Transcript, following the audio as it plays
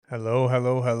Hello,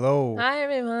 hello, hello. Hi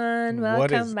everyone, What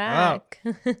welcome is up? back.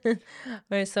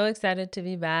 We're so excited to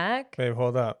be back. Babe,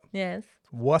 hold up. Yes.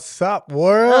 What's up, Oh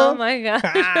world? my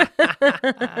god.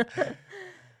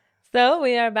 So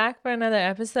we are back for another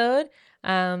episode.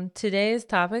 Today's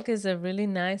topic is a really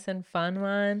nice and fun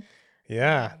one.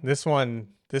 Yeah, this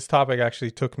topic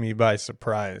actually took me by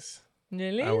surprise. I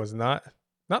Really? was not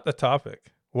the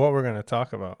topic, what we're going to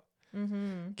talk about.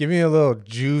 Mm-hmm. Give me a little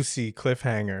juicy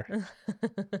cliffhanger,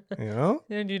 you know?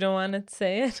 And you don't want to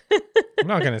say it? I'm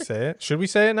not going to say it. Should we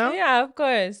say it now? Yeah, of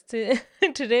course.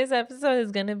 Today's episode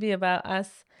is going to be about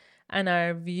us and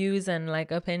our views and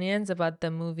like opinions about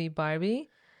the movie Barbie.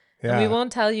 And we Yeah,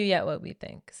 won't tell you yet what we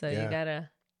think. So you yeah. gotta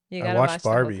you I gotta watched watch the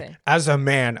whole Barbie. thing. As a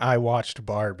man, I watched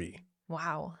Barbie.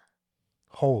 Wow.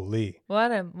 Holy.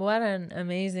 What an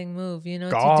amazing move, to do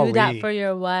that for Golly.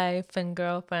 your wife and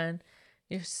girlfriend.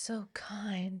 You're so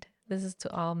kind. This is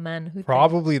to all men who think.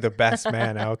 Probably the best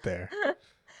man out there.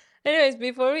 Anyways,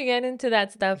 before we get into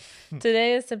that stuff,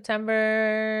 today is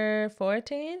September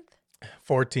 14th.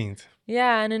 14th.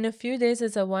 Yeah, and in a few days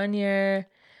it's a 1 year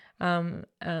of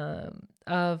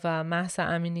Mahsa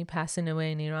Amini passing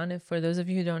away in Iran. If for those of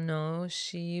you who don't know,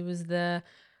 she was the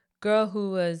girl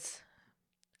who was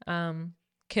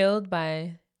killed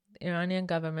by the Iranian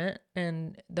government,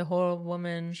 and the whole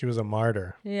She was a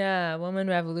martyr. woman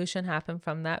revolution happened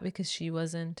from that because she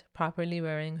wasn't properly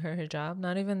wearing her hijab.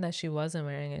 Not even that she wasn't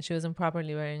wearing it, she wasn't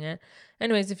properly wearing it.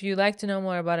 Anyways, if you'd like to know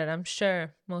more about it, I'm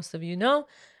sure most of you know.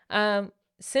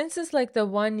 Since it's like the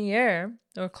 1 year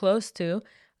or close to,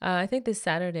 I think this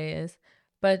Saturday is,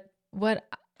 but what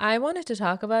I wanted to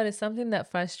talk about is something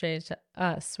that frustrates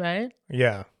us, right?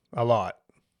 Yeah, a lot.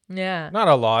 Yeah. Not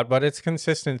a lot, but it's a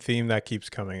consistent theme that keeps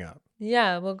coming up.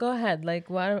 Yeah, well, go ahead. Like,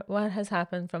 what has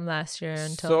happened from last year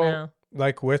until So, now?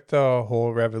 like with the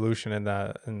whole revolution and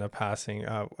the passing,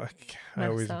 I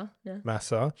always Massa, yeah.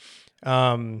 Massa,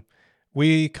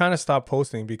 we kind of stopped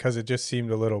posting because it just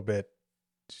seemed a little bit,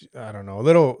 I don't know, a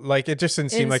little like it just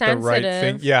didn't seem like the right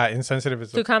thing. Insensitive Yeah, insensitive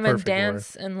is the to come and perfect word.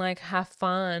 dance and like have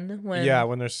fun Yeah, when,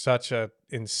 when there's such a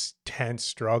intense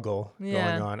struggle going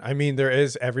yeah, on. I mean, there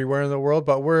is everywhere in the world,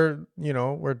 but we're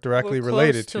we're directly close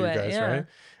related to to you it. guys, Yeah.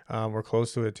 right? We're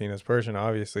close to it, Tina's Persian,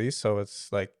 obviously. So it's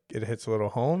like it hits a little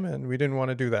home, and we didn't want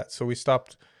to do that, so we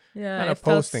stopped Yeah, kind it of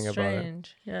felt posting about it.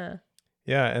 strange. Yeah.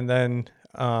 Yeah, and then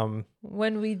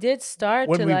When we did start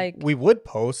when to like, we would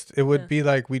post, it would yeah. be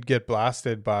like we'd get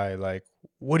blasted by like,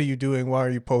 what are you doing? Why are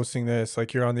you posting this?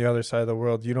 Like you're on the other side of the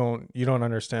world. You don't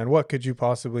understand. What could you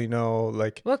possibly know?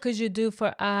 What could you do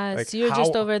for us? You're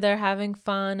just how over there having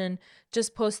fun and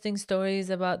just posting stories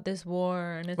about this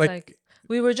war. And it's like, like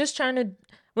we were just trying to,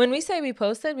 when we say we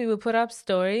posted, we would put up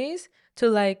stories to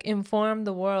like inform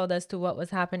the world as to what was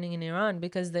happening in Iran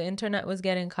because the internet was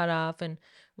getting cut off, and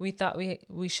we thought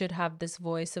we should have this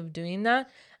voice of doing that.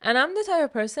 And I'm the type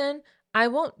of person, I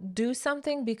won't do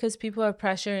something because people are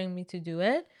pressuring me to do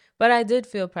it, but I did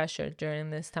feel pressured during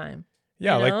this time,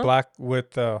 yeah, you like know? black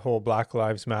with the whole Black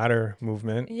Lives Matter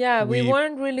movement. Yeah, we We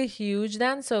weren't really huge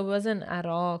then, so it wasn't at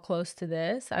all close to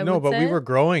this, I No, would but we say. were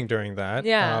growing during that.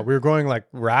 Yeah, We were growing like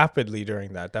rapidly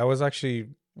during that. That was actually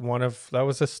that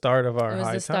was the start of it our was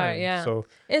high the start. time. Yeah. So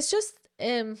It's just,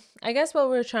 I guess what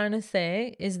we're trying to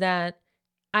say is that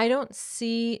I don't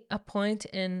see a point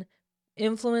in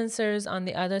influencers on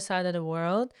the other side of the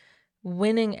world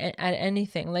winning at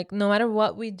anything. Like, no matter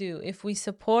what we do, if we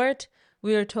support,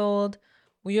 we are told,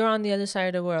 we are on the other side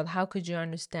of the world. How could you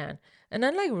understand? And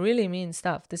then, like, really mean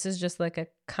stuff. This is just like a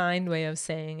kind way of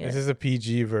saying this it. is a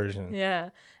PG version. Yeah.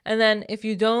 And then if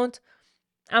you don't,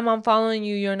 I'm unfollowing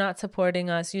you, you're not supporting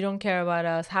us, you don't care about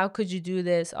us. How could you do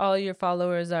this? All your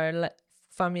followers are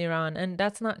from Iran. And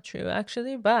that's not true,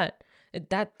 actually, but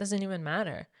that doesn't even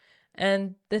matter.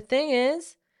 And the thing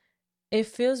is, it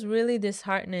feels really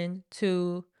disheartening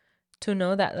to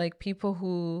know that like people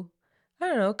who, I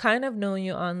don't know, kind of know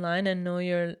you online and know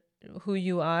who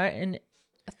you are and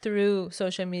through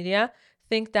social media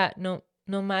think that no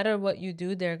matter what you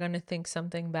do, they're going to think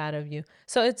something bad of you.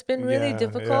 So it's been really Yeah, yeah.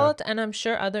 difficult, and I'm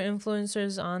sure other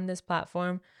influencers on this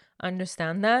platform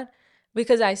understand that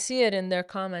because I see it in their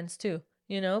comments too.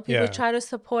 People Yeah. try to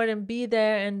support and be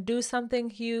there and do something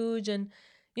huge, and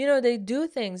they do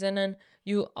things, and then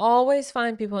you always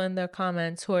find people in their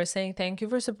comments who are saying thank you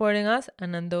for supporting us,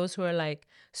 and then those who are like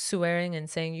swearing and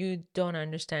saying you don't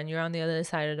understand, you're on the other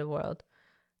side of the world.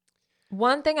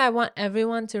 One thing I want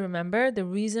everyone to remember, the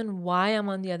reason why I'm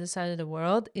on the other side of the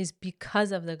world is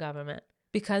because of the government,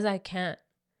 because I can't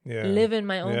Yeah. live in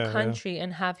my own Yeah, yeah. country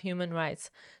and have human rights.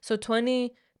 So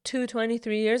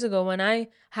 23 years ago, when I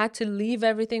had to leave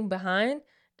everything behind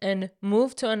and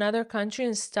move to another country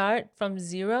and start from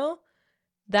zero,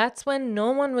 that's when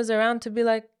no one was around to be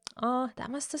like, oh,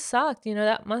 that must have sucked. You know,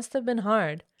 that must have been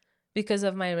hard because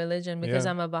of my religion, because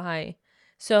I'm a Baha'i.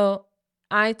 So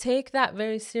I take that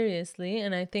very seriously.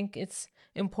 And I think it's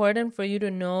important for you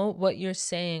to know what you're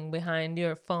saying behind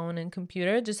your phone and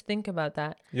computer. Just think about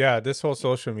that. Yeah, this whole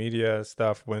social media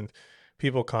stuff, when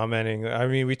people commenting, I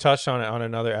mean, we touched on it on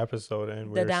another episode,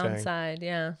 and we The were downside,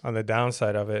 saying on the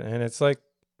downside of it. And it's like,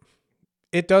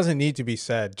 it doesn't need to be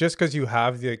said. Just because you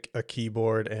have a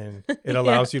keyboard and it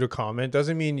allows you to comment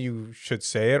doesn't mean you should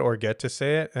say it or get to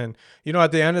say it. And, you know,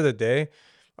 at the end of the day,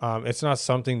 it's not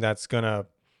something that's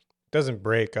doesn't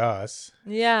break us.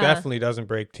 Yeah. Definitely doesn't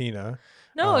break Tina.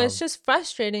 No, it's just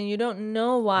frustrating. You don't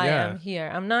know why I'm here.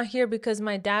 I'm not here because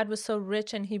my dad was so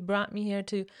rich and he brought me here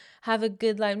to have a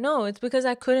good life. No, it's because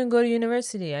I couldn't go to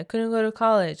university. I couldn't go to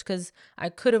college because I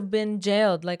could have been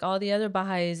jailed like all the other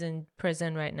Baha'is in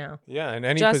prison right now. Yeah, in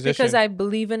any just position. Because I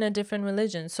believe in a different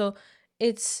religion. So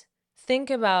think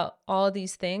about all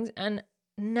these things, and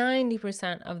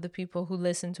 90% of the people who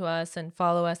listen to us and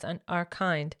follow us and are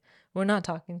kind. We're not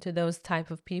talking to those type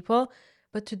of people.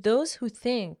 But to those who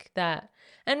think that,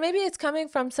 and maybe it's coming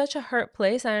from such a hurt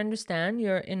place, I understand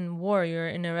you're in war, you're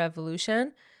in a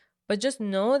revolution, but just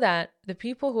know that the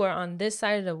people who are on this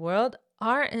side of the world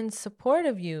are in support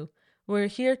of you. We're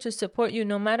here to support you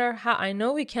no matter how. I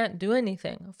know we can't do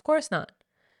anything, of course not,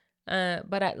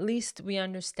 but at least we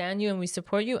understand you and we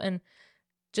support you. And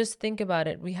just think about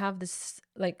it. We have this,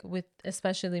 like with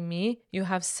especially me, you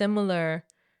have similar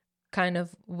kind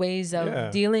of ways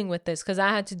of dealing with this, because I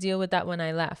had to deal with that when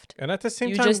I left. And at the same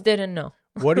time, you just didn't know.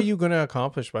 What are you going to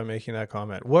accomplish by making that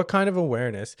comment? What kind of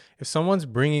awareness? If someone's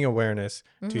bringing awareness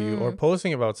to you or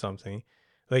posting about something,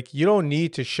 like, you don't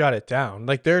need to shut it down.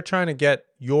 Like, they're trying to get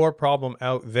your problem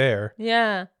out there.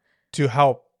 Yeah. To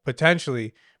help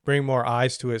potentially bring more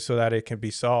eyes to it so that it can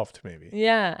be solved, maybe.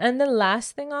 Yeah. And the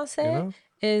last thing I'll say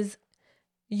is,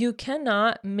 you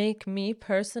cannot make me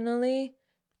personally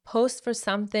post for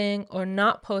something or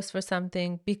not post for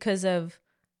something because of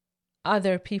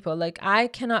other people. Like, I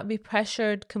cannot be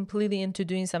pressured completely into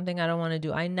doing something I don't want to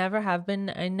do. I never have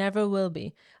been. I never will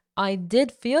be. I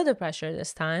did feel the pressure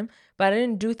this time, but I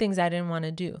didn't do things I didn't want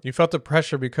to do. You felt the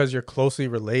pressure because you're closely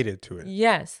related to it.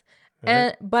 Yes.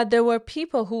 Right? But there were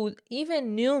people who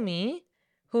even knew me,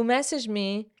 who messaged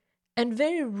me, and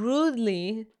very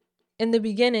rudely in the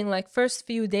beginning, like first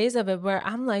few days of it, where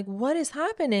I'm like, what is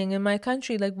happening in my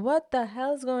country? Like, what the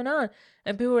hell is going on?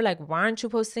 And people were like, why aren't you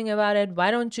posting about it?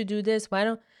 Why don't you do this?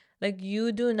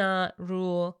 You do not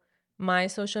rule my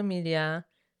social media.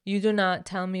 You do not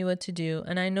tell me what to do.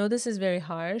 And I know this is very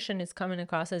harsh and it's coming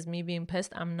across as me being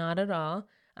pissed. I'm not at all.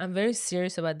 I'm very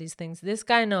serious about these things. This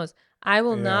guy knows I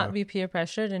will not be peer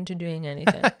pressured into doing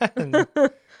anything.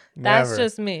 That's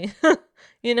just me.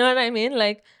 You know what I mean?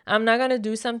 Like, I'm not going to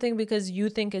do something because you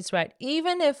think it's right.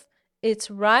 Even if it's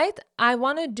right, I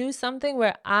want to do something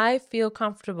where I feel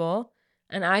comfortable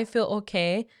and I feel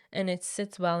okay and it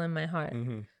sits well in my heart.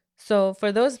 So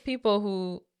for those people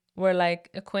who were like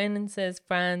acquaintances,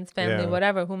 friends, family,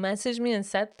 whatever, who messaged me and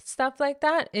said stuff like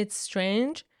that, it's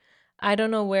strange. I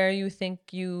don't know where you think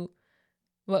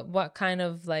what kind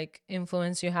of like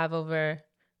influence you have over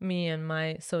me and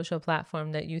my social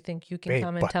platform that you think you can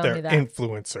come and tell me that.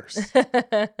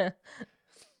 Influencers.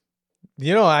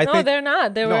 You know, I think... No, they're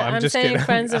not. I'm saying kidding.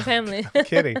 Friends and family. I'm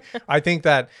kidding. I think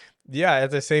that, at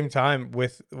the same time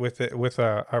with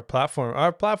our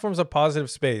platform's a positive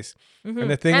space. And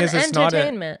the thing is, it's not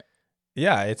entertainment.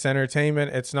 It's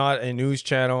entertainment. It's not a news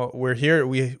channel. We're here.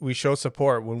 We show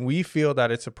support when we feel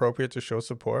that it's appropriate to show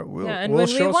support. We'll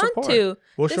show support.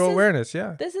 We'll show awareness.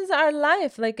 Yeah. This is our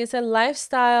life. Like, it's a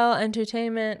lifestyle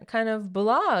entertainment kind of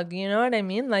blog. You know what I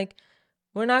mean? Like,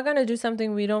 we're not going to do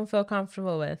something we don't feel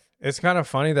comfortable with. It's kind of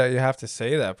funny that you have to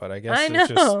say that, but I guess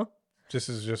this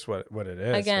is just what it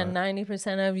is. Again,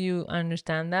 90% of you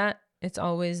understand that. It's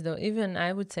always though. Even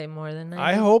I would say more than 90%.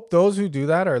 I hope those who do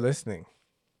that are listening.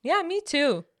 Yeah, me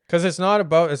too. Because it's not a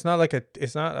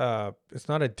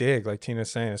dig, like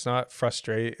Tina's saying. It's not it's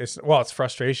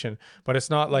frustration, but it's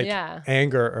not like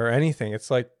anger or anything.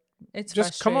 It's like, it's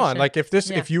just come on. Like,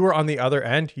 if you were on the other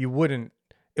end, it wouldn't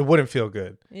feel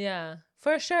good. Yeah,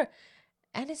 for sure.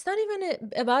 And it's not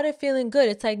even about it feeling good.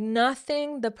 It's like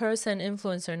nothing the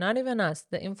influencer, not even us,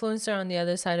 the influencer on the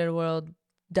other side of the world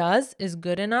does is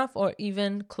good enough or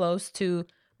even close to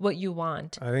what you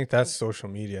want. I think that's social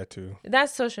media too.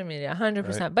 That's social media,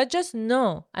 100%. Right? But just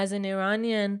know, as an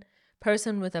Iranian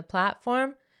person with a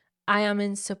platform, I am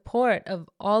in support of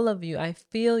all of you. I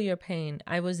feel your pain.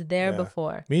 I was there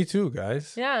before. Me too,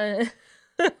 guys. Yeah.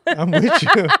 I'm with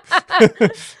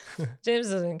you. James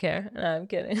doesn't care. No, I'm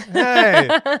kidding. Hey.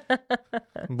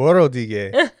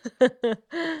 Borodige.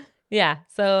 Yeah.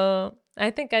 So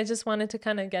I think I just wanted to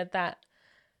kind of get that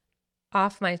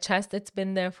off my chest. It's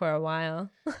been there for a while.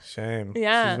 Shame.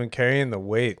 Yeah. She's been carrying the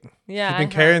weight. Yeah. She's been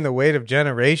carrying the weight of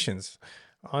generations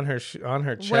on her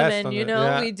chest.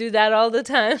 Women, we do that all the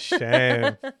time.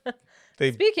 Shame.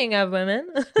 Speaking of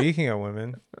women.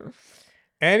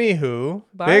 Anywho,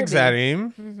 Barbie. Big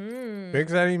Zarim. Mm-hmm. Big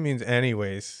Zarim means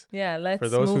anyways. Yeah, let's for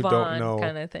those move who don't know,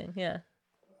 kind of thing. Yeah.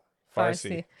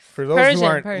 Farsi. For those who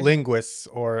aren't linguists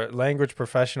or language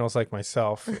professionals like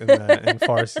myself in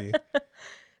Farsi.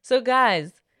 So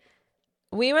guys,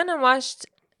 we went and watched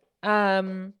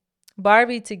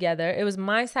Barbie together. It was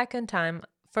my second time.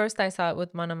 First I saw it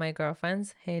with one of my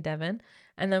girlfriends. Hey, Devin.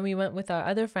 And then we went with our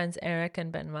other friends, Eric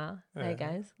and Benoit. Hey,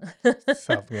 guys. What's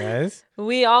up, guys?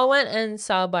 We all went and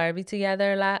saw Barbie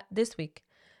together this week.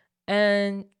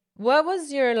 And what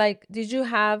was your, did you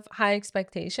have high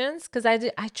expectations? Because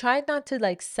I tried not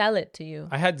to, sell it to you.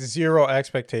 I had zero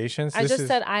expectations. I just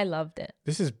said I loved it.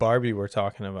 This is Barbie we're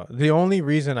talking about. The only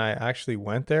reason I actually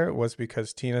went there was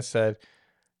because Tina said,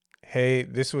 hey,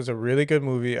 this was a really good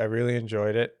movie. I really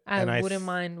enjoyed it. I wouldn't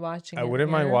mind watching it. I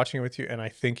wouldn't mind watching it with you, and I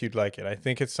think you'd like it. I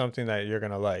think it's something that you're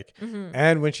going to like. Mm-hmm.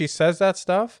 And when she says that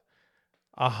stuff,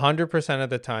 100% of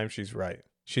the time she's right.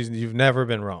 You've never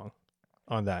been wrong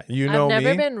on that. I've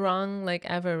never been wrong,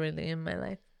 ever really in my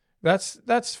life.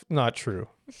 That's not true.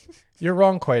 You're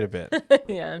wrong quite a bit.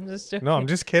 Yeah, I'm just joking. No, I'm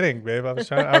just kidding, babe.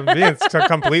 I'm being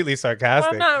completely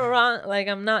sarcastic. Well, I'm not wrong.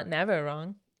 I'm not never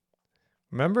wrong.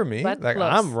 Remember me? But close.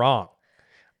 I'm wrong.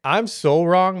 I'm so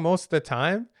wrong most of the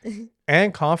time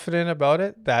and confident about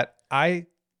it that I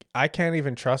can't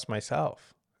even trust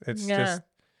myself. It's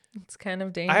kind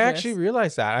of dangerous. I actually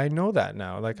realize that. I know that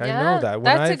now. I know that.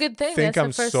 When that's a good thing. Think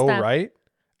I'm so right,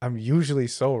 I'm usually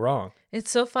so wrong.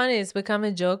 It's so funny. It's become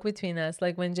a joke between us.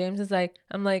 When James is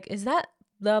I'm like, is that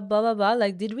blah, blah, blah, blah.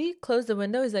 Did we close the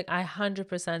window? He's like, I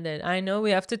 100% did. I know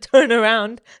we have to turn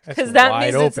around because that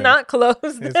means it's not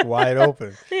closed. It's wide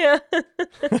open. Yeah.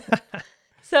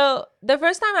 So the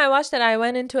first time I watched it, I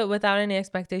went into it without any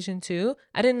expectation too.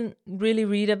 I didn't really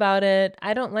read about it.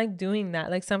 I don't like doing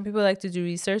that. Some people like to do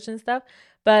research and stuff.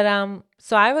 But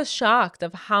so I was shocked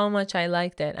of how much I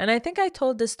liked it. And I think I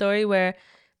told the story where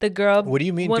the girl. What do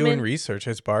you mean doing research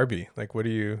as Barbie? What do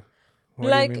you? What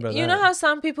do you mean by that? Know how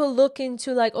some people look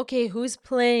into okay, who's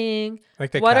playing?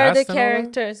 The what cast are the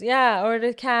characters? Yeah, or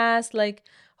the cast,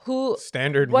 who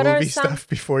standard movie stuff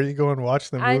before you go and watch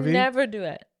the movie? I never do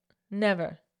it.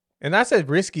 Never. And that's a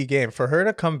risky game for her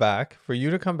to come back, for you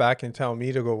to come back and tell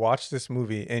me to go watch this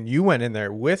movie, and you went in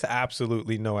there with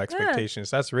absolutely no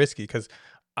expectations. Yeah. That's risky because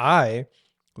I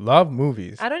love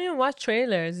movies. I don't even watch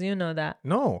trailers. You know that.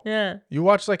 No. Yeah. You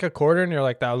watch a quarter and you're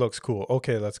like, that looks cool.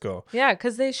 Okay, let's go. Yeah,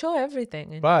 because they show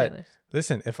everything in but trailers.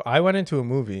 Listen, if I went into a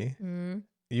movie,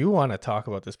 you want to talk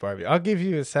about this Barbie. I'll give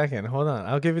you a second. Hold on.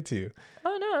 I'll give it to you.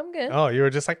 Oh, no, I'm good. Oh, you were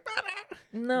just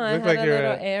No, I had a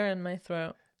little air in my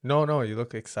throat. No, you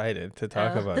look excited to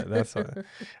talk about it. That's what.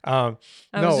 I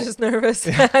was just nervous.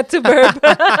 I had to burp.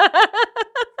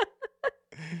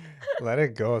 Let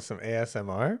it go. Some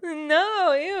ASMR.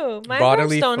 No, ew. My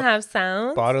burps don't have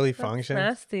sound. Bodily function.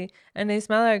 Nasty, and they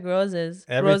smell like roses.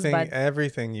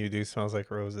 Everything you do smells like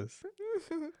roses.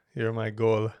 You're my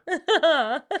goal.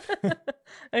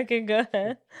 Okay, go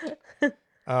ahead.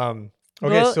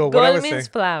 Okay, so what I was saying. Gold means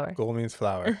flower. Gold means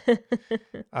flower.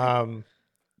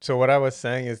 So what I was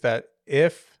saying is that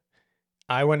if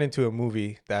I went into a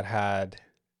movie that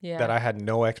I had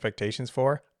no expectations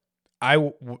for,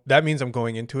 that means I'm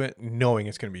going into it knowing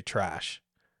it's going to be trash.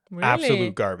 Really?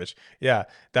 Absolute garbage. Yeah.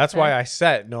 That's why I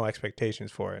set no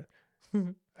expectations for it.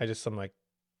 I'm like,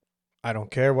 I don't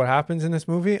care what happens in this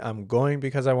movie. I'm going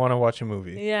because I want to watch a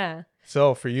movie. Yeah.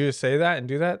 So for you to say that and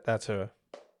do that,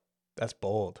 that's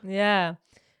bold. Yeah.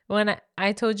 When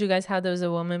I told you guys how there was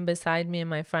a woman beside me and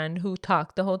my friend who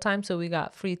talked the whole time, so we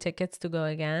got free tickets to go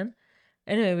again.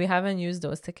 Anyway, we haven't used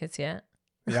those tickets yet.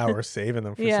 Yeah, we're saving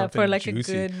them for something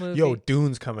juicy. A good movie. Yo,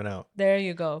 Dune's coming out. There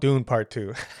you go. Dune Part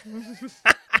 2.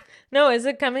 No, is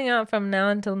it coming out from now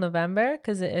until November?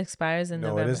 Because it expires in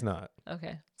November. No, it is not.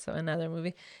 Okay, so another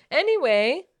movie.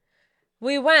 Anyway,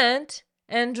 we went,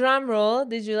 and drum roll,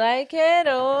 did you like it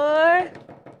or?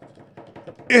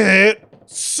 It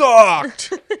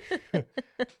sucked.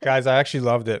 Guys, I actually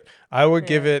loved it. I would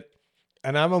give it,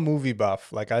 and I'm a movie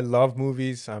buff. I love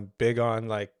movies. I'm big on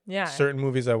certain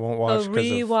movies I won't watch because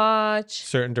rewatch of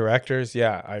certain directors.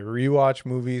 Yeah, I rewatch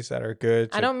movies that are good.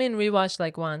 I don't mean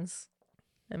rewatch once.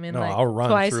 I mean I'll run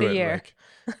twice through a year.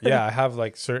 Yeah, I have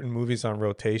like certain movies on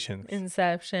rotation.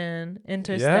 Inception,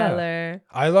 Interstellar. Yeah.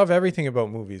 I love everything about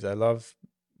movies. I love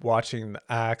watching the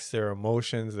acts, their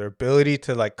emotions, their ability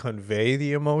to like convey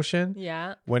the emotion.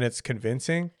 Yeah. When it's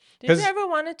convincing. Did you ever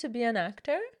wanted to be an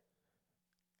actor?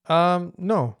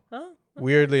 No. Oh. Okay.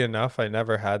 Weirdly enough, I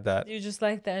never had that. You just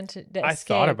like the I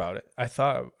thought about it. I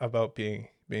thought about being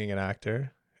an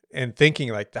actor and thinking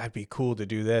like that'd be cool to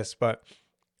do this, but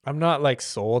I'm not like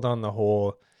sold on the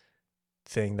whole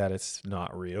thing that it's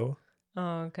not real.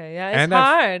 Oh, okay. Yeah, it's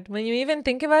hard. When you even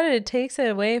think about it, it takes it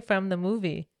away from the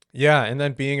movie. Yeah, and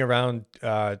then being around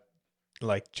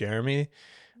like Jeremy,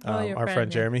 our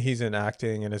friend Jeremy, he's in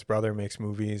acting and his brother makes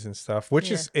movies and stuff,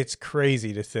 which is, it's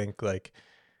crazy to think like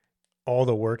all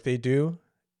the work they do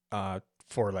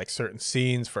for like certain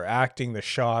scenes, for acting, the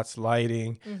shots,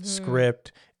 lighting,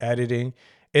 script, editing.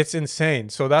 It's insane.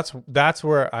 So that's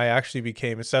where I actually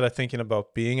became, instead of thinking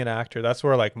about being an actor, that's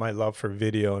where like my love for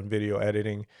video and video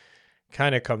editing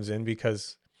kind of comes in,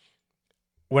 because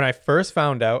when I first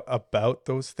found out about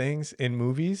those things in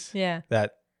movies,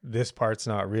 that this part's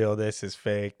not real, this is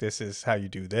fake, this is how you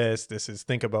do this is,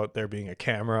 think about there being a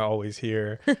camera always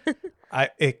here.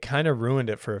 It kind of ruined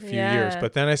it for a few years.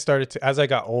 But then I started to, as I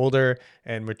got older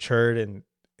and matured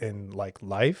in like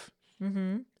life,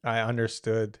 I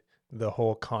understood the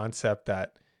whole concept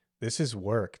that this is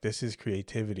work, this is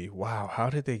creativity. Wow, how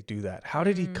did they do that? How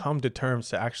did he come to terms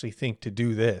to actually think to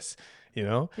do this? You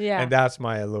know? Yeah. And that's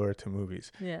my allure to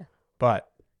movies. Yeah. But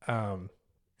so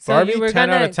Barbie, 10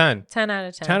 out of 10. 10 out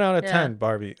of 10. 10 out of 10,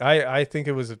 Barbie. I think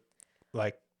it was a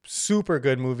like super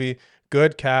good movie,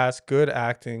 good cast, good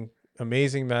acting,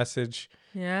 amazing message.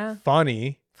 Yeah.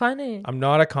 Funny. I'm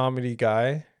not a comedy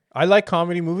guy. I like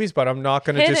comedy movies, but I'm not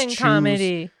going to just choose. Hidden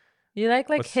comedy. You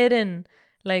like hidden,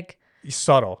 like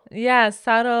subtle. Yeah,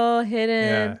 subtle,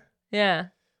 hidden. Yeah.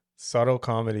 Subtle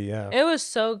comedy, yeah. It was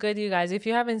so good, you guys. If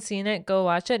you haven't seen it, go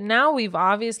watch it. Now we've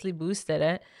obviously boosted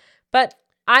it, but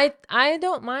I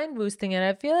don't mind boosting it.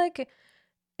 I feel like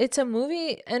it's a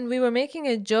movie, and we were making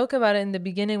a joke about it in the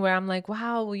beginning where I'm like,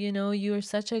 wow, you know, you're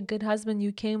such a good husband.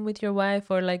 You came with your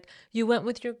wife, or like you went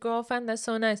with your girlfriend. That's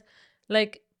so nice.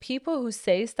 Like, people who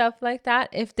say stuff like that,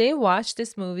 if you watch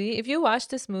this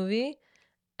movie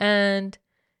and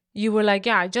you were like,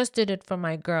 yeah, I just did it for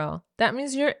my girl, that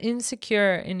means you're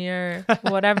insecure in your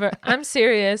whatever. I'm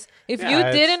serious. If you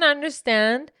didn't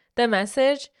understand the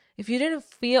message, if you didn't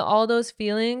feel all those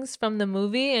feelings from the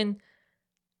movie, and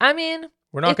I mean,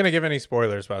 we're not going to give any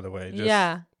spoilers, by the way.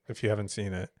 Just if you haven't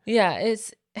seen it. Yeah,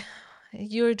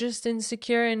 you're just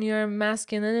insecure in your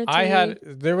masculinity.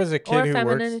 There was a kid who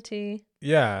femininity.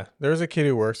 There was a kid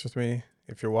who works with me.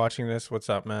 If you're watching this, what's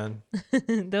up, man?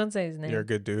 Don't say his name. You're a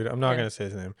good dude. I'm not going to say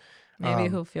his name. Maybe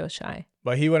he'll feel shy.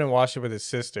 But he went and watched it with his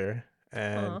sister.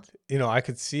 And, you know, I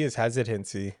could see his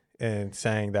hesitancy in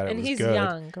saying that it was good. And he's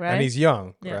young, right? And he's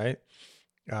young, right?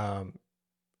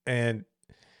 And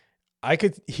I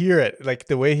could hear it. Like,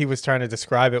 the way he was trying to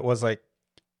describe it was like,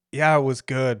 yeah, it was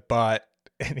good, but...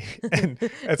 and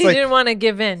it's he didn't want to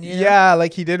give in. You know? Yeah,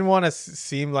 like he didn't want to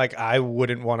seem like I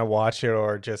wouldn't want to watch it,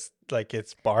 or just like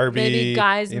it's Barbie. Maybe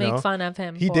guys make fun of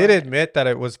him. He did admit that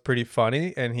it was pretty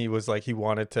funny, and he was like he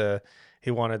wanted to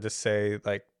say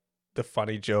like the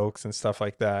funny jokes and stuff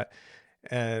like that.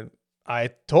 And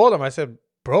I told him, I said,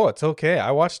 bro, it's okay.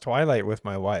 I watched Twilight with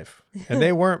my wife, and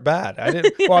they weren't bad. I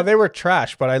didn't. Well, they were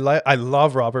trash, but I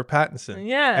love Robert Pattinson.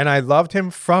 Yeah, and I loved him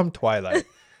from Twilight.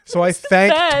 So I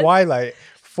thank Twilight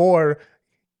for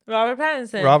Robert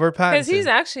Pattinson. Because he's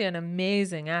actually an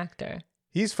amazing actor.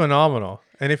 He's phenomenal.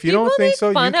 And if you don't think so,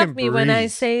 you can breathe. People make fun of me when I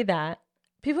say that.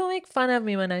 People make fun of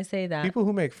me when I say that. People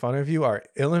who make fun of you are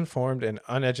ill-informed and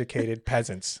uneducated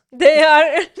peasants. They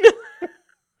are...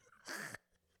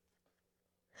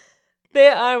 They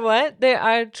are what? They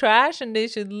are trash, and they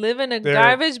should live in a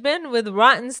garbage bin with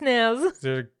rotten snails.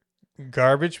 They're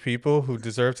garbage people who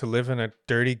deserve to live in a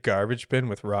dirty garbage bin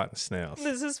with rotten snails.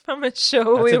 This is from a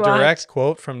show we watched. That's a direct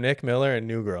quote from Nick Miller and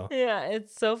New Girl. Yeah,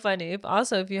 it's so funny.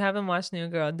 If you haven't watched New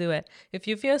Girl, do it. If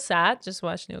you feel sad, just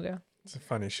watch New Girl. It's a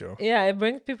funny show. Yeah, it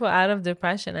brings people out of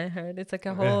depression, I heard. It's like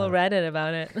a whole Reddit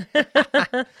about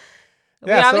it.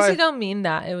 We obviously don't mean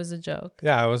that. It was a joke.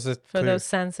 Yeah, it was for those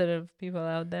sensitive people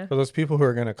out there. For those people who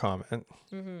are going to comment.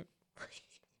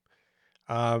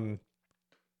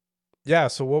 Yeah,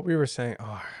 so what we were saying,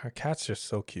 our cat's just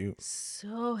so cute.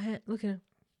 Look at him.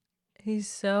 He's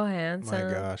so handsome.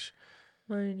 My gosh.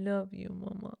 I love you,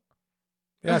 mama.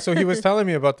 Yeah, so he was telling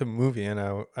me about the movie,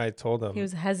 and I told him. He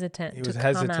was hesitant to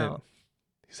come out.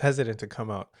 He was hesitant to come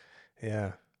out.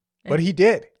 Yeah. But he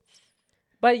did.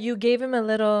 But you gave him a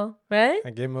little, right?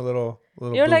 I gave him a little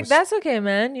You're boost. Like, that's okay,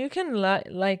 man. You can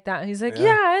like that. He's like,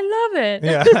 yeah, I love it.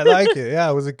 Yeah, I like it. Yeah,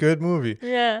 it was a good movie.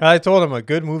 Yeah. I told him a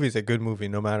good movie is a good movie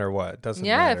no matter what. It doesn't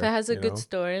matter. Yeah, if it has a good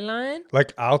storyline.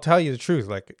 Like, I'll tell you the truth.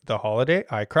 Like, The Holiday,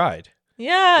 I cried.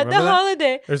 Yeah, remember The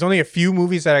Holiday. There's only a few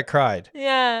movies that I cried.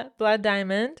 Yeah, Blood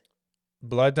Diamond.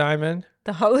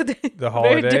 The Holiday. The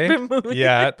Holiday. Very different movie.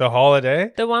 Yeah, The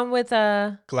Holiday. The one with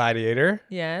Gladiator.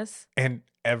 Yes. And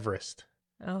Everest.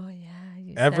 Oh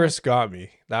yeah. Everest got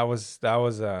me. That was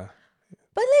But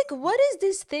like, what is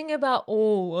this thing about?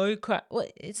 Oh, I cry. Well,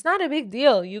 it's not a big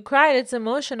deal. You cried. It's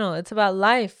emotional. It's about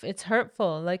life. It's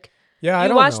hurtful. Like, yeah, I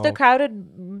don't know. You watched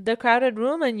the crowded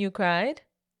room and you cried.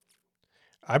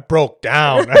 I broke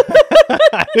down.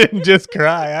 I didn't just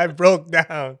cry. I broke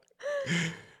down.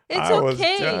 It's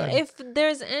okay if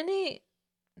there's any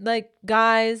like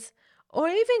guys or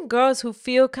even girls who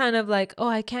feel kind of like, oh,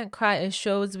 I can't cry. It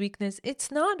shows weakness. It's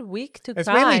not weak to cry,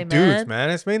 man. It's mainly dudes, man.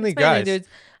 It's mainly guys. Dudes.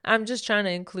 I'm just trying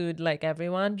to include like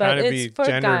everyone, but it's be for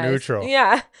gender guys. Neutral.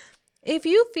 Yeah. If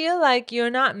you feel like you're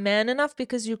not man enough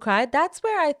because you cried, that's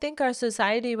where I think our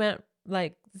society went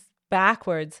like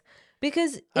backwards.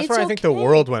 Because that's where I think the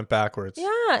world went backwards.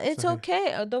 Yeah, it's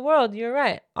okay. The world, you're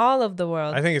right. All of the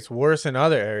world. I think it's worse in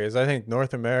other areas. I think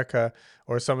North America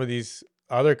or some of these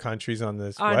other countries on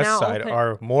this west side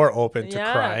are more open to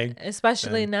crying.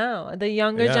 Especially now. The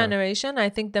younger generation, I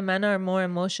think the men are more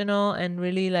emotional and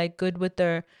really like good with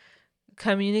their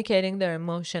communicating their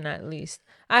emotion at least.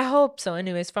 I hope so.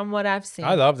 Anyways, from what I've seen.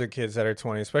 I love the kids that are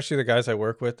 20, especially the guys I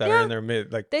work with that are in their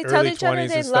mid, like they early tell each 20s other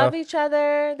they and love stuff. each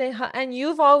other. And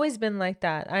you've always been like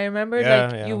that. I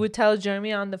remember you would tell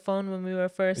Jeremy on the phone when we were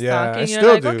first talking.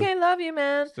 You're like, okay, love you,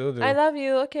 man. Still do. I love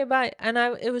you. Okay, bye. And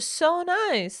it was so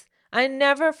nice. I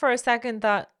never for a second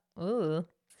thought, ooh,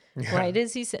 why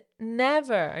does he say?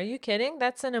 Never. Are you kidding?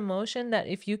 That's an emotion that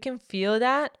if you can feel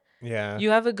that, you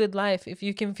have a good life. If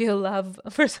you can feel love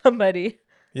for somebody.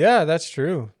 Yeah, that's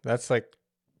true. That's like,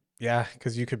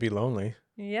 because you could be lonely.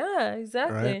 Yeah,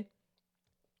 exactly. Right?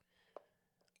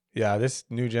 Yeah, this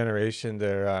new generation,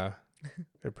 they're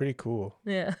pretty cool.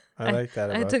 Yeah. I like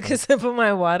that about I took a sip of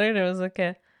my water. There was like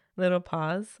a little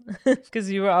pause because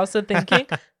you were also thinking.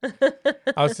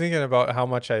 I was thinking about how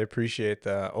much I appreciate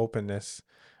the openness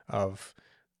of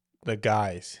the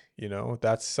guys,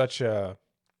 that's such a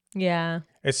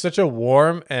it's such a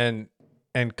warm and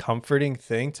comforting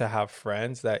thing to have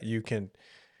friends that you can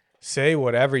say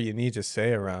whatever you need to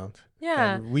say around.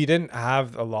 And we didn't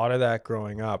have a lot of that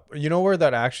growing up. You know where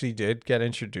that actually did get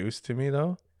introduced to me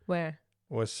though? Where?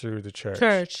 Was through the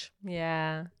church.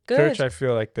 Yeah. Good. Church, I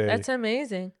feel like that's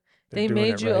amazing. They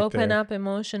made you open up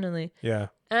emotionally. Yeah.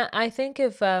 I think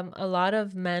if a lot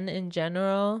of men in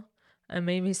general, and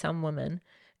maybe some women,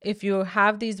 if you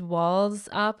have these walls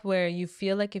up where you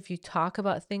feel like if you talk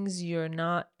about things you're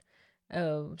not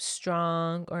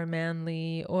strong or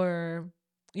manly, or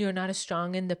you're not a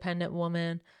strong independent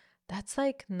woman, that's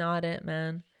like not it,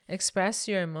 man. Express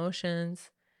your emotions.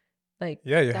 Like,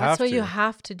 that's what you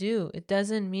have to do. It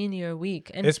doesn't mean you're weak.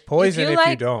 And it's poison if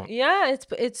you don't. Yeah,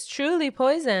 it's truly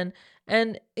poison.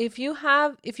 And if you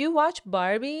watch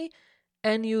Barbie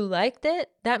and you liked it,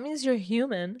 that means you're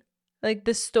human. Like,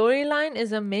 the storyline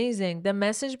is amazing. The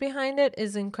message behind it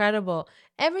is incredible.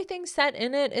 Everything set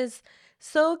in it is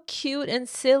so cute and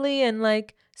silly and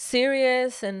like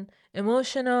serious and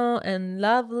emotional and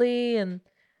lovely and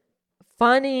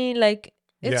funny. Like,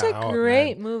 it's a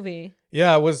great movie.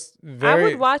 Yeah, it was I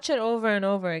would watch it over and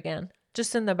over again,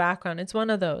 just in the background. It's one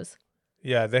of those.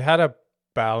 Yeah, they had a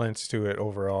balance to it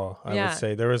overall, I would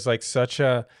say. There was like such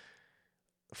a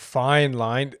fine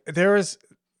line. There's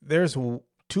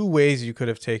two ways you could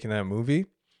have taken that movie.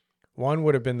 One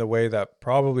would have been the way that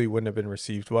probably wouldn't have been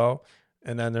received well,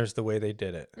 and then there's the way they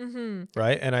did it. Mm-hmm.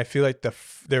 Right? And I feel like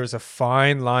there was a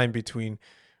fine line between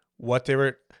what they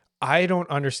were... I don't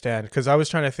understand, because I was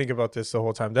trying to think about this the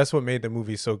whole time. That's what made the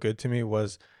movie so good to me,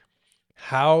 was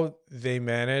how they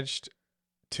managed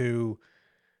to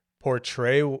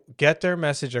get their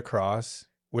message across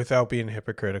without being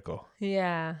hypocritical.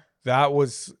 Yeah. That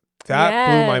blew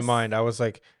my mind. I was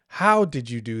like, how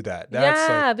did you do that?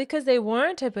 Because they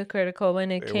weren't hypocritical when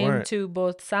it came to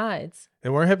both sides. They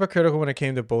weren't hypocritical when it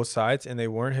came to both sides, and they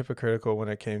weren't hypocritical when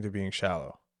it came to being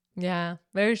shallow. Yeah,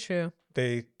 very true.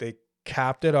 They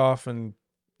capped it off in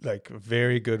like a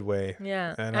very good way.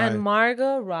 Yeah. And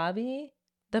Margot Robbie,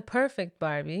 the perfect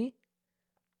Barbie.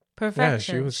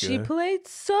 Perfection. Yeah, she was good. She played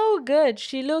so good.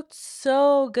 She looked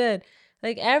so good.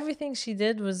 Like, everything she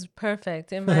did was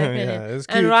perfect, in my opinion. It was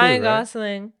cute and Ryan too, right?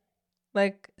 Gosling,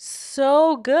 like,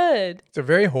 so good. It's a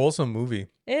very wholesome movie.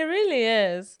 It really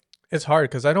is. It's hard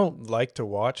because I don't like to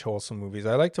watch wholesome movies.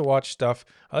 I like to watch stuff.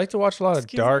 I like to watch a lot of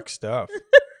dark stuff.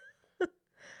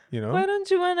 Why don't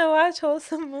you want to watch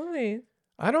wholesome movies?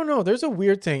 I don't know. There's a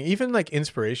weird thing. Even like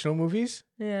inspirational movies.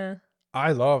 Yeah.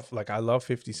 I love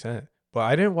 50 Cent. But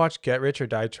I didn't watch Get Rich or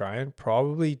Die Trying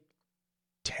probably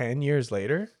 10 years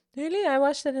later. Really? I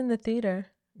watched it in the theater.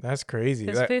 That's crazy.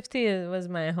 Because 50 was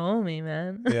my homie,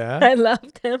 man. Yeah. I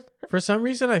loved him. For some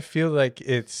reason, I feel like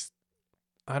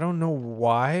I don't know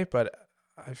why, but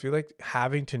I feel like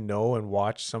having to know and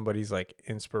watch somebody's like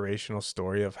inspirational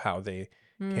story of how they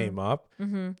came up,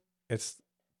 it's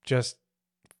just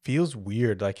feels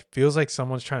weird. Like, it feels like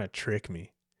someone's trying to trick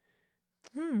me.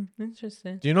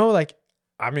 Interesting. Do you know, like,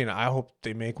 I mean, I hope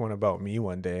they make one about me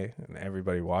one day and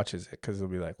everybody watches it because they'll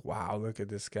be like, wow, look at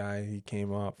this guy. He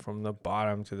came up from the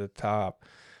bottom to the top.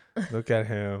 Look at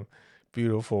him.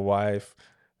 Beautiful wife.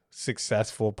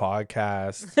 Successful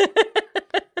podcast.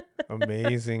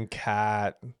 Amazing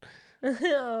cat.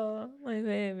 Oh, my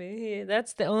baby.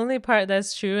 That's the only part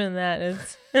that's true in that.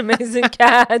 It's amazing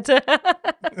cat.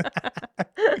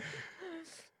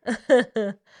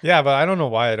 Yeah, but I don't know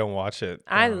why I don't watch it.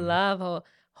 I love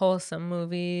wholesome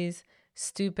movies,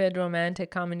 stupid romantic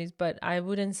comedies, but I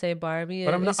wouldn't say Barbie.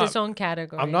 It's its own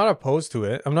category. I'm not opposed to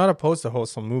it. I'm not opposed to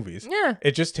wholesome movies. Yeah.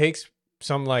 It just takes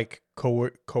some like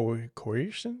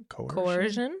coercion.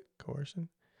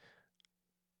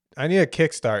 I need a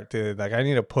kickstart to I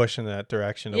need a push in that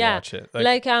direction to watch it.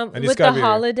 Like with The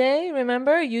Holiday,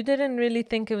 remember? You didn't really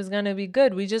think it was gonna be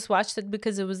good. We just watched it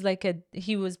because it was like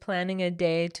he was planning a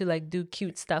day to like do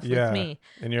cute stuff with me.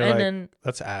 And you're then,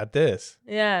 let's add this.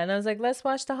 Yeah, and I was like, let's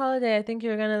watch The Holiday. I think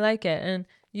you're gonna like it. And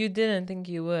you didn't think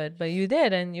you would, but you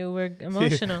did, and you were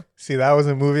emotional. See, that was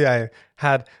a movie I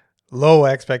had low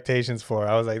expectations for.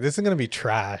 I was like, this is gonna be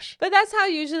trash. But that's how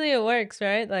usually it works,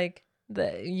 right? Like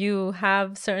you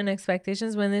have certain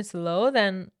expectations. When it's low,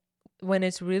 then when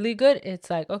it's really good, it's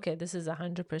like, okay, this is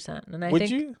 100%. And I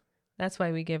think that's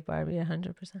why we give Barbie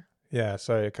 100%. Yeah,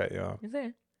 sorry to cut you off. Is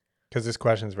there? Because this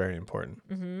question is very important.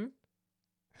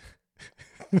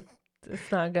 It's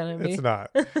not gonna be. It's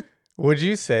not. Would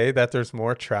you say that there's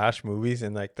more trash movies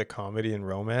in like the comedy and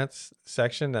romance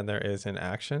section than there is in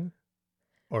action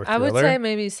or thriller? I would say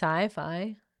maybe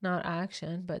sci-fi. Not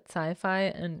action, but sci-fi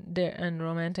and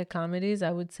romantic comedies. I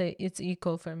would say it's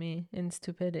equal for me in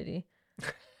stupidity.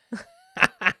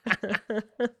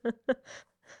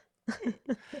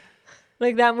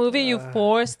 Like that movie you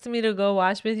forced me to go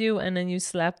watch with you, and then you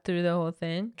slept through the whole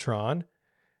thing. Tron.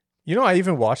 You know, I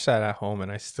even watched that at home,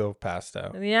 and I still passed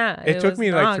out. Yeah, it took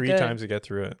me like 3 times to get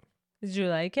through it. Did you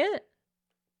like it?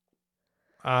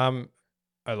 I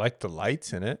liked the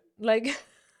lights in it. Like.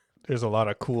 There's a lot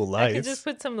of cool lights. I could just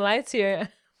put some lights here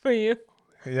for you.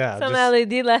 Yeah. Some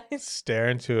LED lights. Stare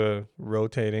into a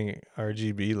rotating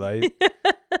RGB light.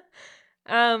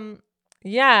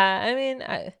 Yeah. I mean,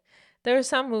 there are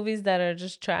some movies that are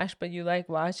just trash, but you like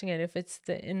watching it if it's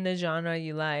in the genre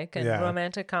you like. And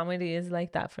romantic comedy is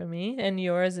like that for me. And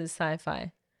yours is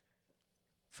sci-fi.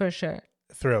 For sure.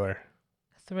 Thriller.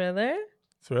 Thriller?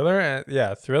 Thriller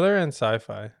and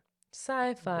sci-fi.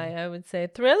 Sci-fi, I would say.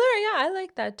 Thriller, yeah, I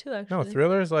like that too, actually. No,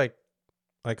 thriller is like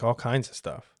all kinds of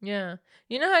stuff. Yeah.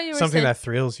 You know how you were something that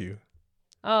thrills you.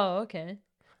 Oh, okay.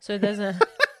 So it doesn't...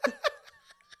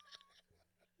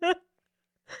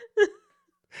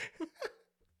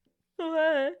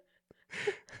 What?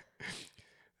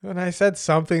 When I said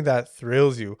something that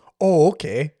thrills you, oh,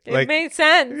 okay. It made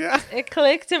sense. Yeah. It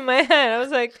clicked in my head. I was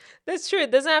like, that's true.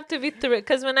 It doesn't have to be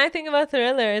because when I think about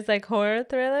thriller, it's like horror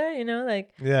thriller, you know,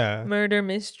 like murder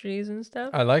mysteries and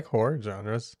stuff. I like horror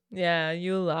genres. Yeah,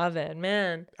 you love it,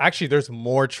 man. Actually, there's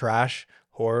more trash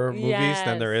horror movies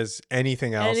than there is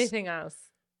anything else. Anything else.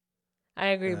 I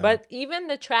agree. But even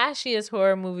the trashiest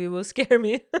horror movie will scare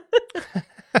me.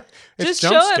 Just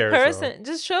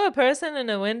show a person in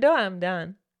a window, I'm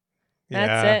done.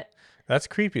 That's it. That's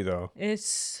creepy though. It's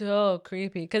so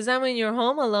creepy. Because then when you're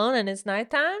home alone and it's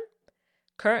nighttime,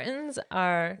 curtains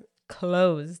are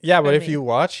closed. Yeah, but if you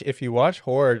watch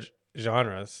horror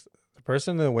genres, the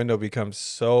person in the window becomes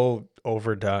so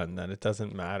overdone that it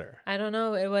doesn't matter. I don't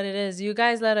know what it is. You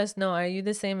guys let us know. Are you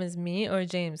the same as me or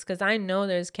James? Because I know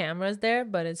there's cameras there,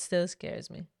 but it still scares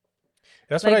me.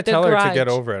 That's what I tell her to get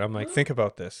over it. I'm like, think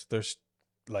about this. There's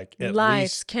like at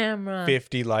least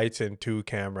 50 lights and 2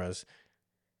 cameras.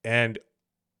 And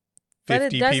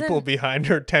 50 people behind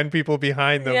her, 10 people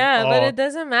behind them. Yeah, but it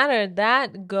doesn't matter.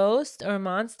 That ghost or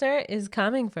monster is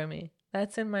coming for me.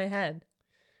 That's in my head.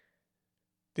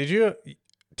 Tina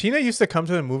used to come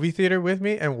to the movie theater with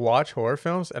me and watch horror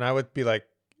films, and I would be like,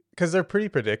 because they're pretty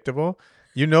predictable.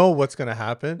 You know what's going to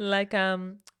happen. Like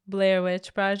Blair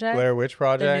Witch Project.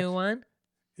 The new one.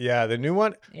 Yeah, the new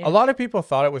one. Yeah. A lot of people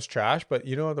thought it was trash, but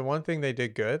you know, the one thing they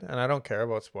did good, and I don't care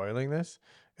about spoiling this,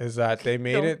 is that they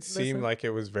made it seem like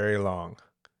it was very long.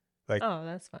 Like, oh,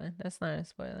 that's fine. That's not a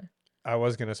spoiler. I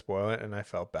was going to spoil it and I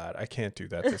felt bad. I can't do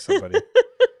that to somebody.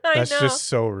 That's just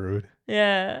so rude.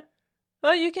 Yeah.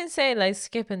 Well, you can say like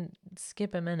skip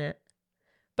a minute.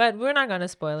 But we're not going to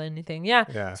spoil anything.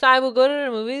 Yeah. So I will go to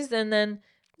the movies, and then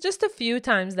just a few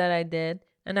times that I did,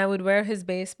 and I would wear his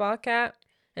baseball cap,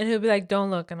 and he'll be like,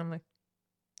 "Don't look." And I'm like,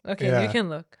 "Okay, you can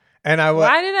look." And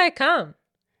why did I come?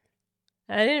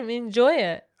 I didn't enjoy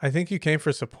it. I think you came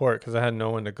for support because I had no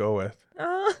one to go with.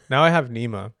 Now I have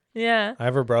Nima. Yeah. I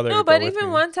have her brother. No, but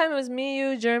even one time it was me,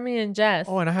 you, Jeremy, and Jess.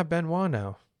 Oh, and I have Benoit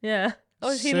now. Yeah.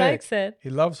 Oh, Sick. He likes it. He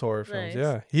loves horror films. Nice.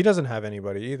 Yeah. He doesn't have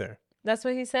anybody either. That's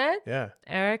what he said? Yeah.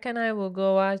 Eric and I will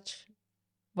go watch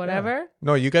whatever. Yeah.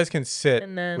 No, you guys can sit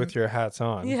with your hats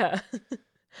on. Yeah.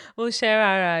 We'll share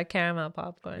our caramel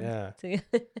popcorn. Yeah.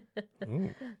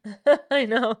 I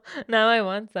know. Now I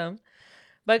want some.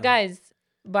 But guys,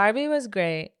 Barbie was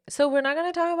great. So we're not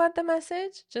going to talk about the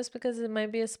message just because it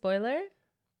might be a spoiler.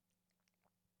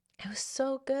 It was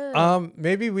so good.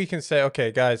 Maybe we can say,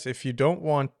 okay, guys, if you don't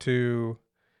want to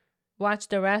watch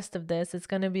the rest of this, it's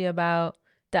going to be about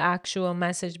the actual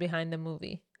message behind the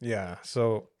movie. Yeah.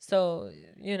 So,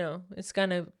 you know, it's going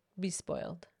to be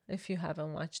spoiled if you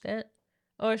haven't watched it.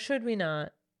 Or should we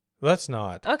not? Let's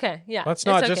not. Okay. Yeah. Let's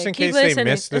not, just in case they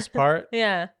miss this part.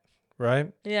 Yeah.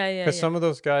 Right? Yeah. Because some of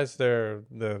those guys, they're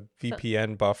the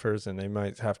VPN buffers and they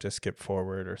might have to skip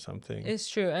forward or something. It's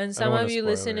true. And some of you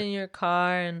listen in your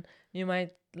car and you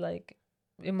might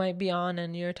it might be on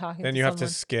and you're talking to someone. Then you have to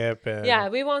skip. Yeah,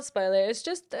 we won't spoil it. It's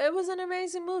just, it was an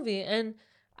amazing movie. And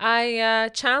I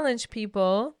challenge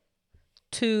people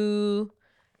to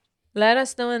let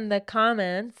us know in the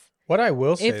comments. What I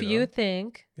will say, if you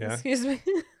think, excuse me.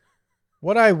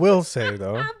 What I will say,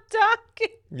 though. I'm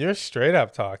talking. You're straight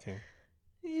up talking.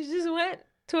 You just went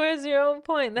towards your own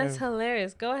point. That's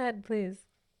hilarious. Go ahead, please.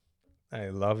 I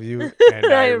love you and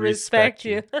I respect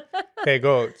you. Okay,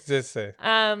 go. Just say.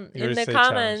 In the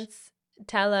comments,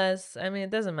 tell us. I mean, it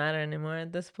doesn't matter anymore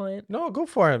at this point. No, go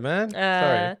for it, man.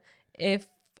 Sorry.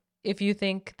 If you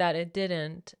think that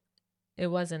it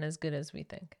wasn't as good as we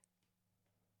think.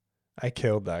 I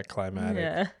killed that climatic.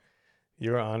 Yeah.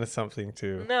 You were onto something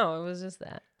too. No, it was just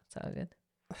that. It's all good.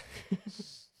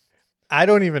 I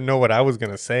don't even know what I was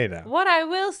going to say now. What I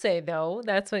will say, though,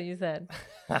 that's what you said.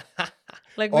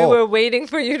 Like we were waiting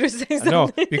for you to say something.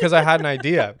 No, because I had an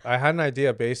idea. I had an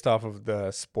idea based off of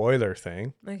the spoiler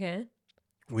thing. Okay.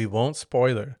 We won't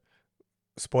spoil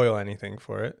anything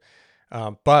for it.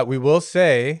 But we will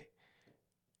say,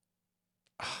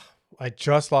 I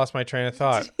just lost my train of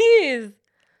thought. Jeez.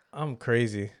 I'm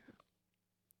crazy.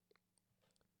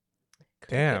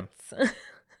 Damn.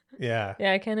 Yeah.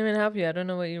 Yeah, I can't even help you. I don't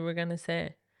know what you were going to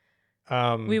say.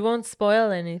 We won't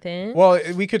spoil anything. Well,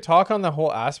 we could talk on the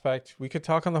whole aspect. We could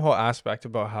talk on the whole aspect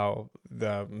about how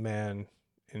the male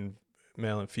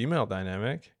and female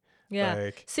dynamic.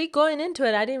 Yeah. See, going into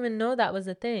it, I didn't even know that was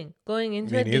a thing. Going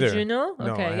into it, did you know?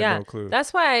 No, okay, I had no clue.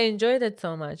 That's why I enjoyed it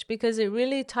so much, because it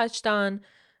really touched on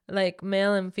like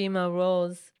male and female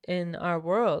roles in our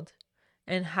world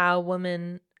and how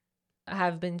women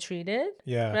have been treated.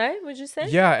 Yeah. Right? Would you say?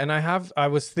 Yeah, and I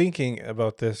was thinking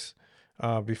about this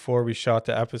before we shot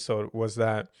the episode, was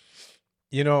that,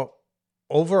 you know,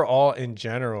 overall in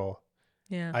general,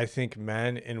 I think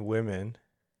men and women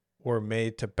were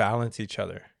made to balance each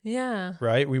other. Yeah.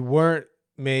 Right? We weren't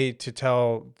made to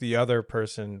tell the other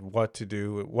person what to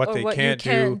do, what they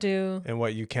can't do, and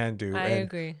what you can do. I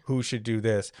agree. Who should do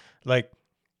this. Like,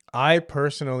 I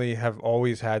personally have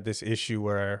always had this issue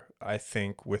where I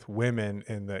think with women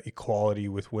and the equality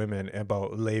with women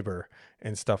about labor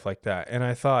and stuff like that. And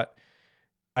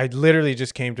I literally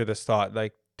just came to this thought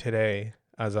like today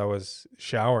as I was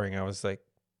showering. I was like,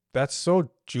 that's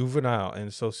so juvenile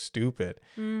and so stupid.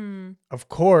 Of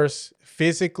course,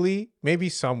 physically, maybe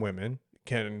some women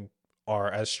are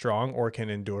as strong or can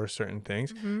endure certain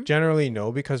things. Generally,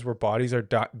 no, because our bodies are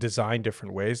designed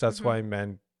different ways. That's why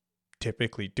men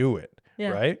typically do it,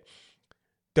 right?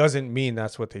 Doesn't mean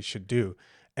that's what they should do.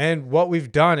 And what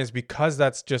we've done is, because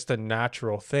that's just a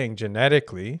natural thing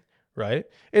genetically, right?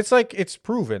 It's like, it's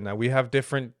proven that we have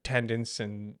different tendons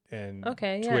and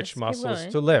twitch muscles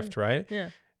to lift, right? Yeah.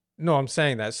 No, I'm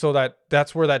saying that. So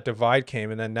that's where that divide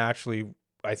came. And then naturally,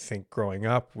 I think growing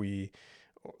up, we,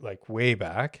 like way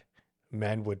back,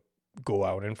 men would go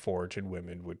out and forage and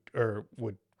women would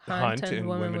hunt and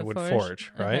women would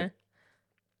forage, right? Okay.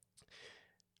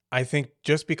 I think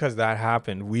just because that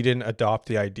happened, we didn't adopt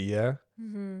the idea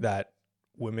that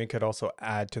women could also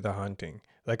add to the hunting.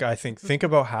 Like, I think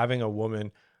about having a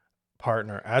woman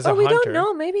partner as a we hunter. don't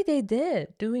know. Maybe they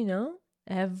did. Do we know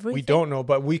everything? We don't know,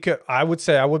 but we could. I would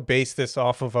say I would base this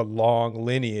off of a long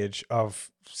lineage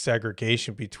of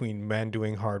segregation between men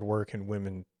doing hard work and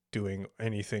women doing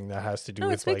anything that has to do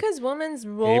with, it's because women's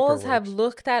roles have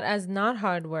looked at as not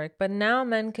hard work, but now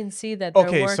men can see that their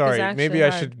work is actually maybe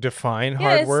hard. I should define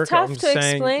hard work. It's tough to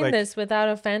explain this without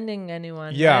offending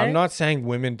anyone. Yeah, right? I'm not saying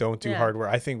women don't do hard work.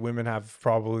 I think women have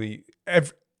probably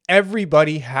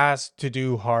everybody has to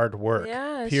do hard work.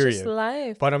 Yeah, it's period. just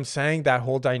life. But I'm saying that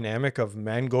whole dynamic of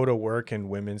men go to work and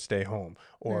women stay home,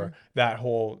 or that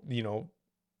whole,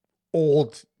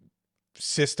 old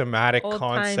systematic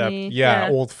concept,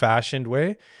 old fashioned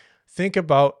way. Think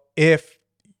about if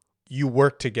you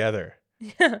work together.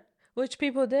 Yeah, which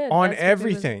people did on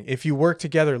everything. If you work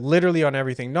together, literally on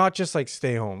everything, not just like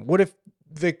stay home. What if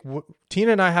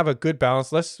Tina and I have a good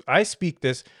balance? I speak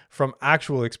this from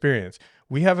actual experience.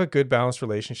 We have a good balanced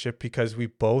relationship because we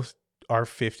both are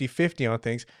 50-50 on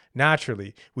things.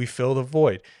 Naturally, we fill the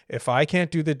void. If I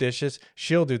can't do the dishes,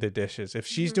 she'll do the dishes. If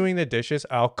she's doing the dishes,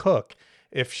 I'll cook.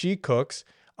 If she cooks,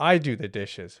 I do the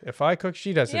dishes. If I cook,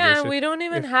 she does the dishes. Yeah, we don't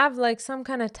even have like some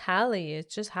kind of tally. It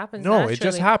just happens. No, naturally. It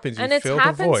just happens. And it's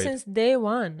happened since day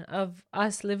one of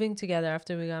us living together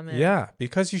after we got married. Yeah,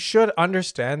 because you should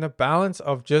understand the balance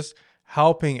of just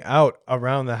helping out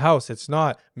around the house. It's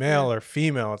not male or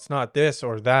female. It's not this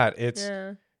or that.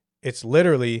 It's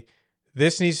literally,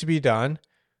 this needs to be done.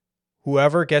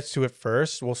 Whoever gets to it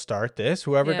first will start this.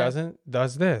 Whoever doesn't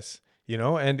does this.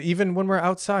 And even when we're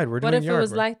outside, we're doing yard work. What if it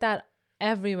was like that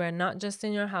everywhere, not just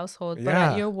in your household, but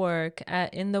at your work,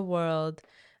 in the world?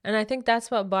 And I think that's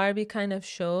what Barbie kind of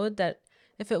showed, that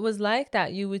if it was like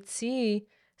that, you would see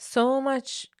so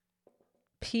much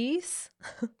peace,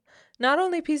 not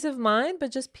only peace of mind,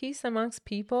 but just peace amongst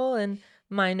people and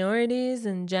minorities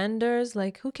and genders.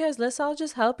 Like, who cares? Let's all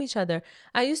just help each other.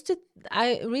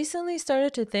 I recently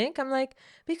started to think, I'm like,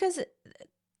 because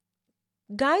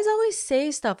guys always say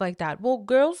stuff like that. Well,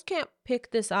 girls can't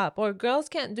pick this up, or girls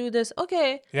can't do this.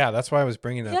 Okay. Yeah, that's why I was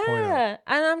bringing that point up. Yeah,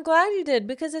 and I'm glad you did,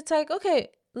 because it's like, okay,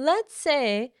 let's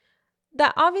say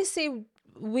that obviously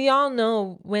we all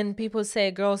know when people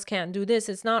say girls can't do this,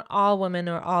 it's not all women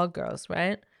or all girls,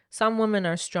 right? Some women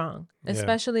are strong,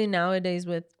 especially nowadays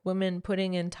with women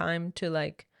putting in time to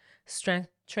like strength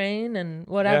train and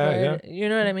whatever. You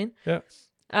know what I mean? Yeah.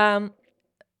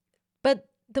 But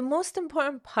the most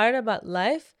important part about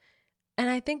life, and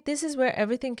I think this is where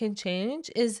everything can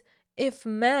change, is if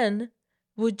men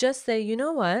would just say, you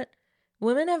know what?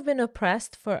 Women have been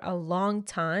oppressed for a long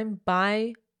time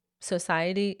by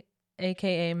society,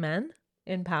 aka men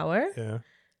in power. Yeah.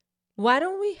 Why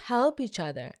don't we help each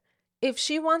other? If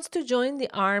she wants to join the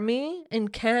army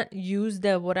and can't use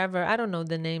the whatever, I don't know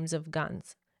the names of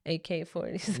guns,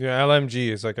 AK-40s. Yeah, LMG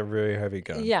is like a really heavy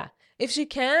gun. Yeah. If she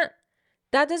can't,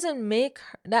 that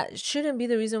shouldn't be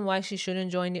the reason why she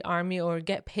shouldn't join the army or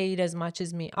get paid as much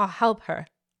as me. I'll help her.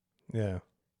 Yeah.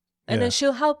 And then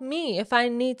she'll help me if I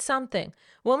need something.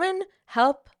 Women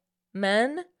help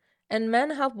men and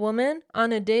men help women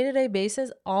on a day-to-day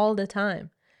basis all the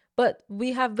time. But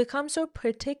we have become so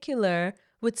particular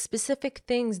with specific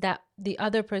things that the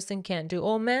other person can't do.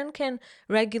 Oh, men can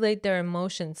regulate their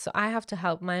emotions, so I have to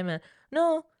help my man.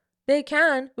 No. They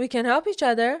can. We can help each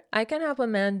other. I can help a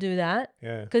man do that.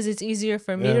 Yeah. Because it's easier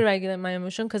for me to regulate my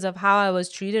emotion because of how I was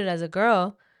treated as a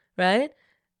girl, right?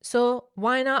 So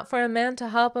why not for a man to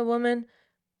help a woman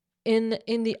in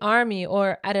the army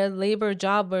or at a labor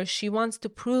job where she wants to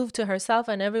prove to herself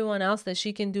and everyone else that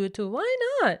she can do it too? Why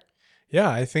not? Yeah,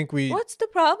 I think What's the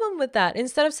problem with that?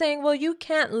 Instead of saying, well, you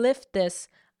can't lift this,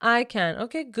 I can.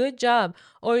 Okay, good job.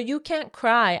 Or you can't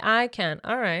cry, I can.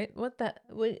 All right.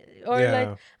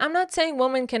 I'm not saying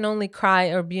women can only cry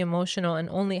or be emotional and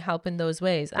only help in those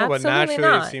ways. No, absolutely but naturally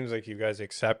not. It seems like you guys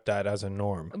accept that as a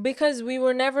norm. Because we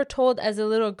were never told as a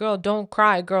little girl, don't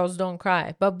cry, girls don't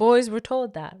cry. But boys were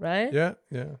told that, right? Yeah.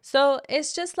 So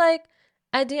it's just like,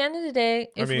 at the end of the day,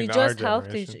 if we just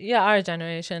helped our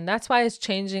generation, that's why it's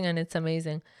changing and it's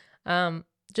amazing.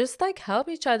 Just like help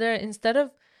each other instead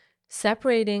of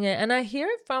separating it. And I hear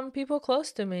it from people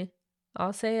close to me.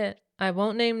 I'll say it. I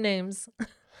won't name names.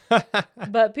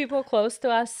 But people close to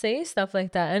us say stuff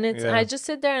like that. And I just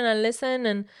sit there and I listen,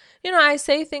 and I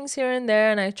say things here and there,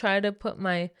 and I try to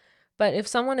but if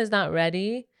someone is not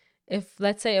ready, if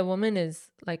let's say a woman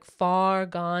is like far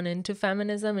gone into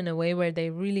feminism in a way where they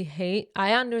really hate,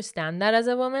 I understand that as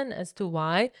a woman as to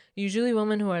why. Usually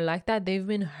women who are like that, they've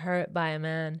been hurt by a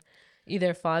man,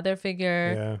 either father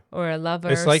figure or a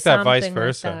lover. It's like that vice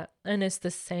versa. Like that. And it's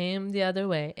the same the other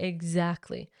way.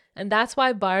 Exactly. And that's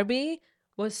why Barbie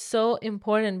was so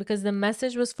important, because the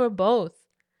message was for both.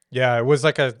 Yeah, it was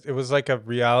like a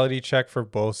reality check for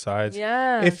both sides.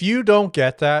 Yeah. If you don't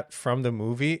get that from the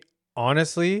movie,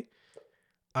 honestly,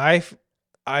 I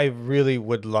really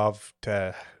would love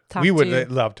to. We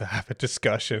would love to have a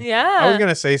discussion. Yeah. I was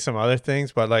gonna say some other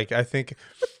things, but like I think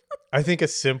a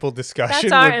simple discussion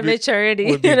That's our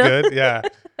immaturity would be good. Yeah.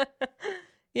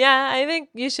 Yeah, I think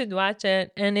you should watch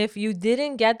it. And if you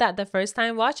didn't get that the first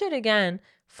time, watch it again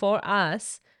for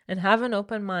us and have an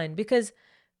open mind, because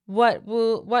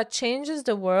what changes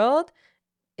the world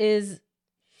is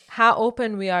how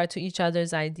open we are to each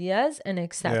other's ideas and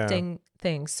accepting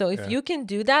things. So if you can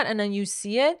do that and then you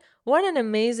see it, what an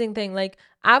amazing thing. Like,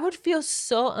 I would feel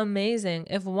so amazing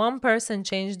if one person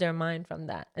changed their mind from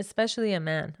that, especially a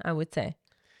man, I would say.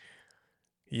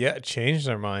 Yeah, change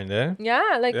their mind, eh?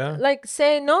 Yeah, like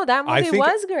say, no, that movie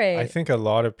was great. I think a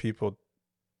lot of people,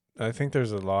 I think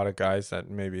there's a lot of guys that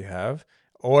maybe have,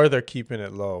 or they're keeping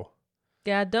it low.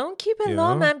 Yeah, don't keep it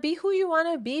low, man. Be who you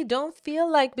want to be. Don't feel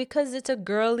like because it's a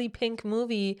girly pink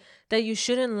movie that you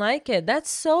shouldn't like it. That's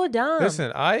so dumb.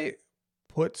 Listen, I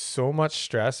put so much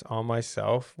stress on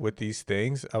myself with these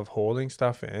things of holding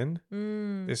stuff in.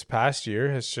 This past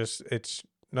year it's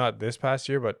not this past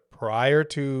year, but prior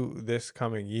to this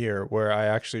coming year, where I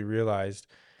actually realized,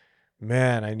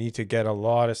 man, I need to get a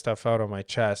lot of stuff out on my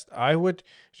chest. I would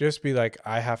just be like,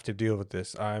 I have to deal with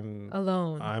this. I'm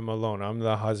alone. I'm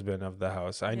the husband of the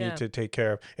house. I need to take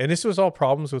care of. And this was all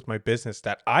problems with my business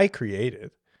that I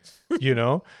created,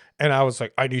 and I was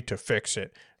like, I need to fix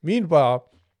it. Meanwhile,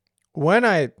 when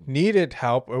I needed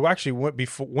help, or actually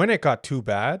when it got too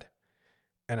bad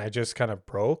and I just kind of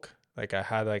broke, like I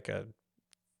had like a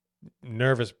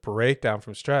nervous breakdown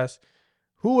from stress,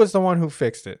 who was the one who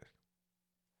fixed it?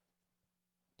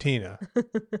 Tina.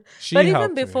 But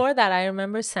even before that, I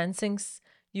remember sensing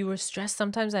you were stressed.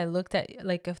 Sometimes I looked at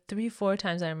like 3-4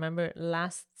 times. I remember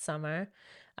last summer,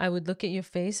 I would look at your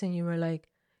face and you were like,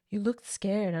 you looked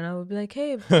scared, and I would be like,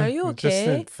 hey, are you okay? Just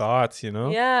in thoughts,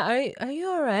 Yeah, are you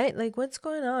all right? Like, what's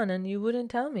going on? And you wouldn't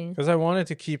tell me. Because I wanted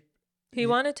to keep... He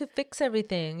wanted to fix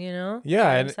everything,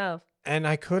 Yeah, himself. And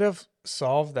I could have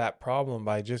solved that problem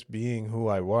by just being who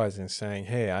I was and saying,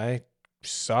 hey, I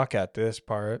suck at this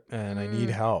part and I need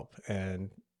help.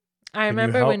 And I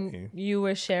remember when you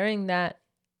were sharing that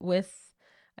with,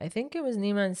 I think it was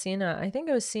Nima and Sina. I think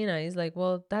it was Sina. He's like,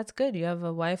 well, that's good. You have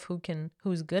a wife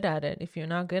who's good at it. If you're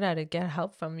not good at it, get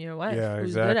help from your wife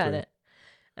who's good at it.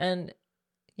 And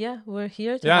yeah, we're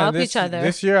here to help each other.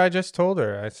 This year I just told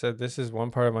her, I said, this is one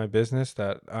part of my business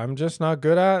that I'm just not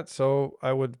good at. So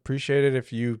I would appreciate it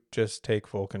if you just take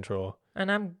full control. And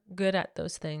I'm good at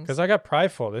those things. Because I got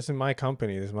prideful. This is my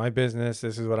company. This is my business.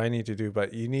 This is what I need to do.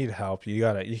 But you need help.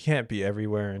 You can't be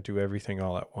everywhere and do everything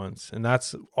all at once. And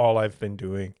that's all I've been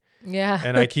doing. Yeah.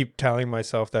 And I keep telling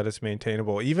myself that it's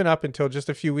maintainable. Even up until just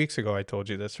a few weeks ago, I told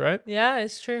you this, right? Yeah,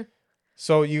 it's true.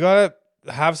 So you got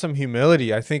to have some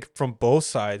humility, I think, from both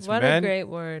sides. What a great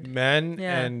word. Men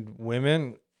and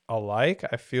women alike.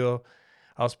 I feel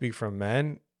I'll speak from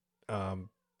men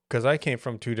because I came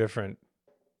from two different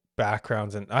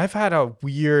backgrounds, and I've had a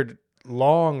weird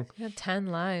long 10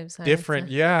 lives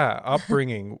different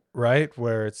upbringing, right,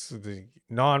 where it's the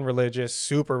non-religious,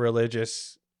 super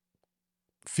religious,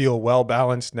 feel well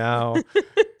balanced now,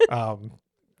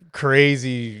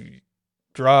 crazy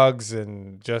drugs,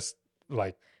 and just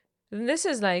like, and this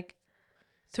is like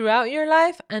throughout your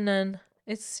life, and then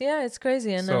it's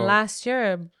crazy. And then last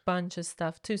year, a bunch of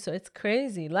stuff too. So it's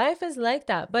crazy. Life is like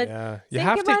that. But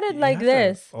think about it like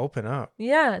this. Open up.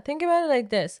 Yeah. Think about it like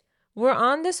this. We're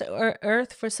on this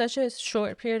earth for such a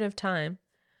short period of time.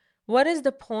 What is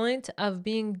the point of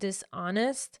being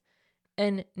dishonest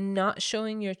and not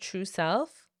showing your true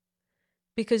self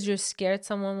because you're scared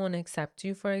someone won't accept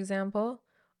you, for example,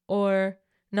 or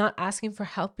not asking for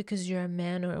help because you're a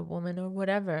man or a woman or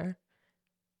whatever?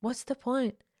 What's the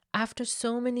point? After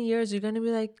so many years, you're going to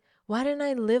be like, why didn't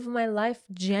I live my life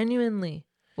genuinely?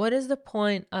 What is the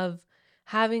point of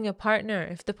having a partner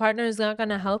if the partner is not going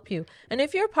to help you? And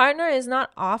if your partner is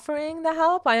not offering the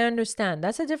help, I understand.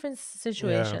 That's a different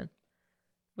situation. Yeah.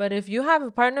 But if you have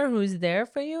a partner who's there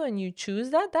for you and you choose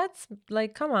that, that's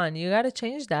like, come on, you got to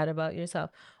change that about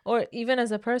yourself. Or even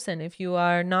as a person, if you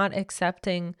are not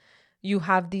accepting you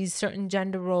have these certain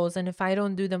gender roles, and if I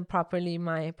don't do them properly,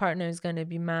 my partner is going to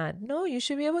be mad. No, you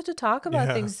should be able to talk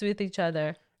about things with each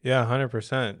other. Yeah,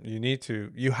 100%. You need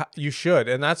to. You should,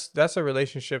 and that's a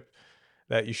relationship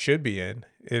that you should be in.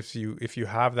 If you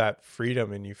have that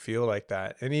freedom and you feel like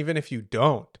that, and even if you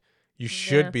don't, you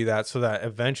should be that, so that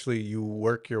eventually you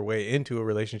work your way into a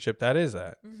relationship that is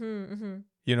that.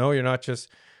 You're not just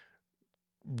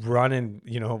running,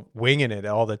 winging it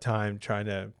all the time, trying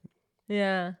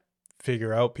to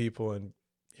figure out people, and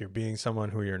you're being someone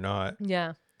who you're not.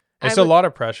 Yeah. It's a lot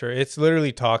of pressure. It's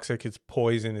literally toxic. It's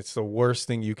poison. It's the worst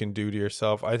thing you can do to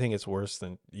yourself. I think it's worse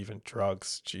than even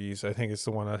drugs. Jeez, I think it's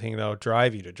the one thing that'll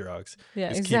drive you to drugs.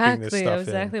 Yeah, exactly.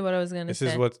 Exactly what I was going to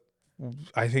say.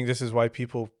 I think this is why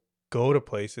people go to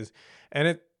places.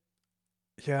 And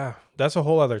that's a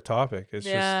whole other topic.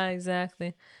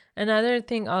 Exactly. Another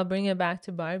thing, I'll bring it back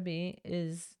to Barbie,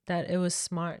 is that it was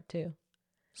smart too.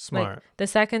 Smart. Like, the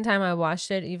second time I watched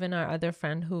it, even our other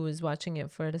friend who was watching it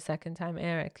for the second time,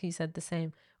 Eric, he said the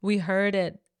same. We heard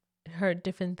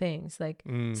different things. Like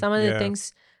some of the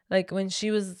things, like when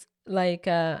she was like,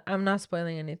 I'm not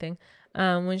spoiling anything.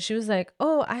 When she was like,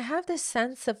 oh, I have this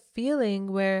sense of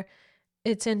feeling where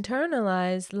it's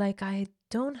internalized, like I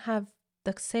don't have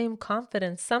the same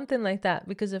confidence, something like that,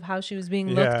 because of how she was being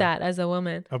looked at as a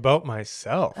woman. About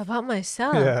myself.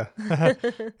 Yeah.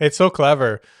 It's so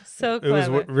clever. It was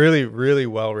really, really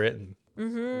well written.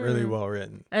 Mm-hmm. Really well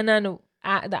written. And then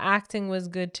the acting was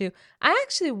good too. I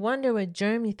actually wonder what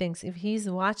Jeremy thinks, if he's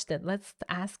watched it. Let's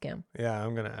ask him. Yeah,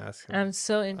 I'm going to ask him. I'm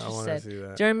so interested. I want to see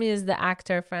that. Jeremy is the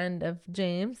actor friend of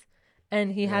James,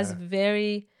 and he has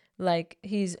very, like,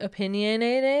 he's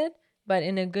opinionated, but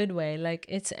in a good way. Like,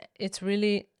 it's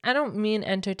really, I don't mean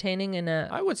entertaining in a...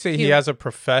 I would say he has a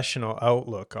professional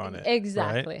outlook on it.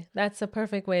 Exactly. Right? That's a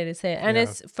perfect way to say it. And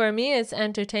it's, for me, it's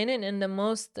entertaining in the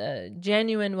most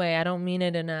genuine way. I don't mean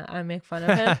it in a, I make fun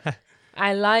of him.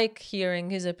 I like hearing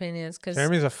his opinions because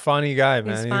Jeremy's a funny guy,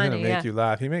 man. He's going to make you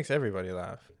laugh. He makes everybody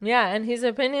laugh. Yeah, and his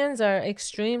opinions are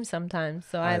extreme sometimes,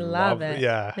 so I love it.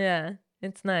 Yeah. Yeah,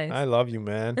 it's nice. I love you,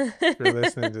 man, for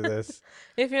listening to this.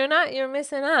 If you're not, you're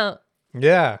missing out.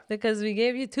 Yeah. Because we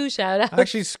gave you 2 shout-outs.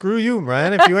 Actually, screw you,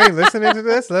 man. If you ain't listening to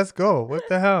this, let's go. What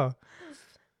the hell?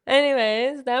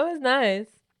 Anyways, that was nice.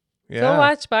 Yeah. Go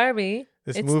watch Barbie.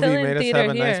 This movie made us have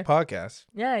a nice podcast.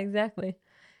 Yeah, exactly.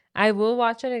 I will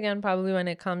watch it again probably when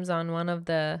it comes on one of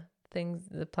the things,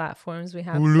 the platforms we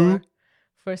have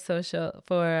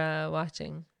for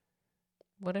watching.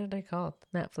 What are they called?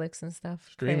 Netflix and stuff.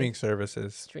 Streaming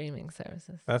services. Streaming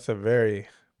services. That's a very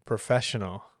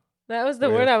professional. That was the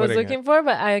word I was looking for,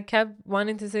 but I kept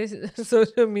wanting to say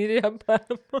social media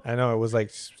platform. I know, it was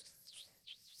like...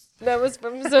 That was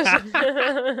from social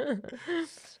media.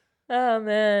 Oh,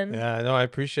 man. Yeah, no, I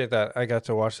appreciate that. I got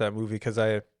to watch that movie because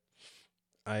I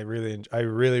really,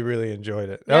 really enjoyed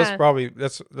it. That was probably,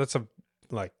 that's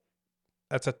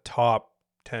a top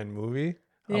 10 movie.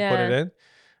 I'll put it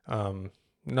in.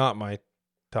 Not my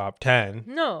top 10.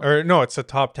 No, it's a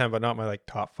top 10, but not my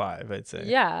top 5, I'd say.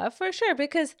 Yeah, for sure,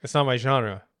 because it's not my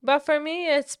genre. But for me,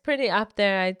 it's pretty up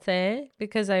there, I'd say,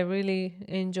 because I really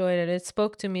enjoyed it. It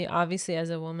spoke to me, obviously, as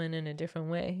a woman in a different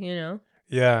way,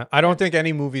 Yeah, I don't think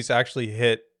any movies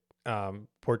actually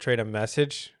portrayed a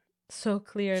message so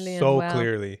clearly.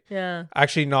 Clearly. Yeah.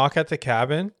 Actually, Knock at the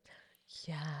Cabin.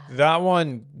 Yeah. That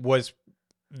one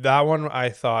I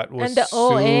thought was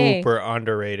super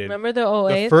underrated. Remember the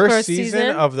OA? The first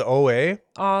season of the OA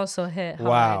also hit hard.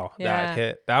 Wow, that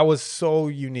hit. That was so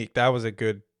unique. That was a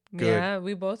good. Yeah,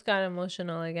 we both got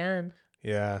emotional again.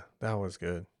 Yeah, that was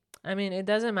good. I mean, it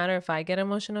doesn't matter if I get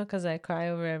emotional because I cry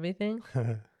over everything.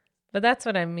 But that's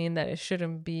what I mean, that it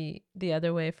shouldn't be the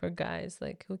other way for guys.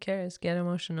 Like, who cares? Get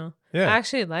emotional. Yeah. I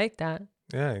actually like that.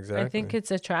 Yeah, exactly. I think it's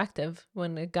attractive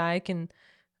when a guy can,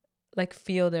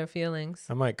 feel their feelings.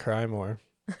 I might cry more.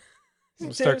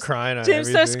 Start crying on James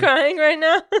everything. Starts crying right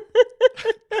now.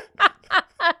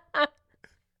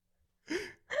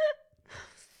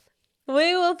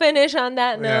 We will finish on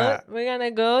that note. Yeah. We're going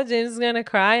to go. James is going to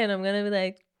cry, and I'm going to be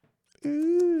like...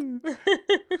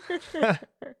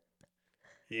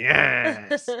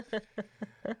 Yes.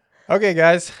 Okay,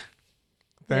 guys.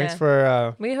 Thanks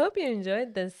for... We hope you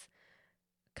enjoyed this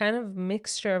kind of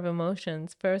mixture of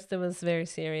emotions. First, it was very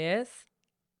serious.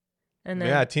 And then...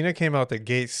 Yeah, Tina came out the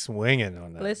gate swinging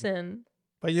on that. Listen.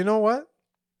 But you know what?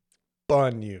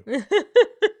 Bun you.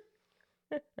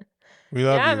 We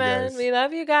love you guys. We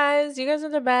love you guys. You guys are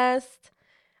the best.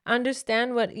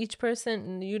 Understand what each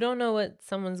person... You don't know what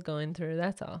someone's going through.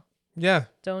 That's all. Yeah.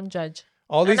 Don't judge.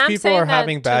 All these people are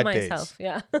having bad days.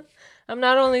 Yeah. I'm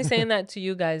not only saying that to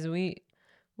you guys. We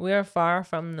are far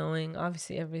from knowing,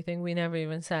 obviously, everything. We never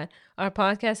even said. Our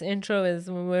podcast intro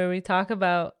is where we talk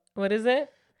about, what is it?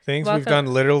 Things we've done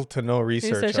little to no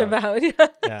research about.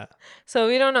 Yeah. So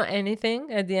we don't know anything.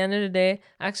 At the end of the day,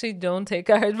 actually, don't take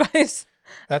our advice.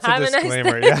 That's a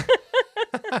disclaimer. Yeah.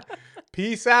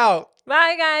 Peace out.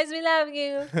 Bye, guys. We love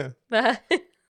you. Bye.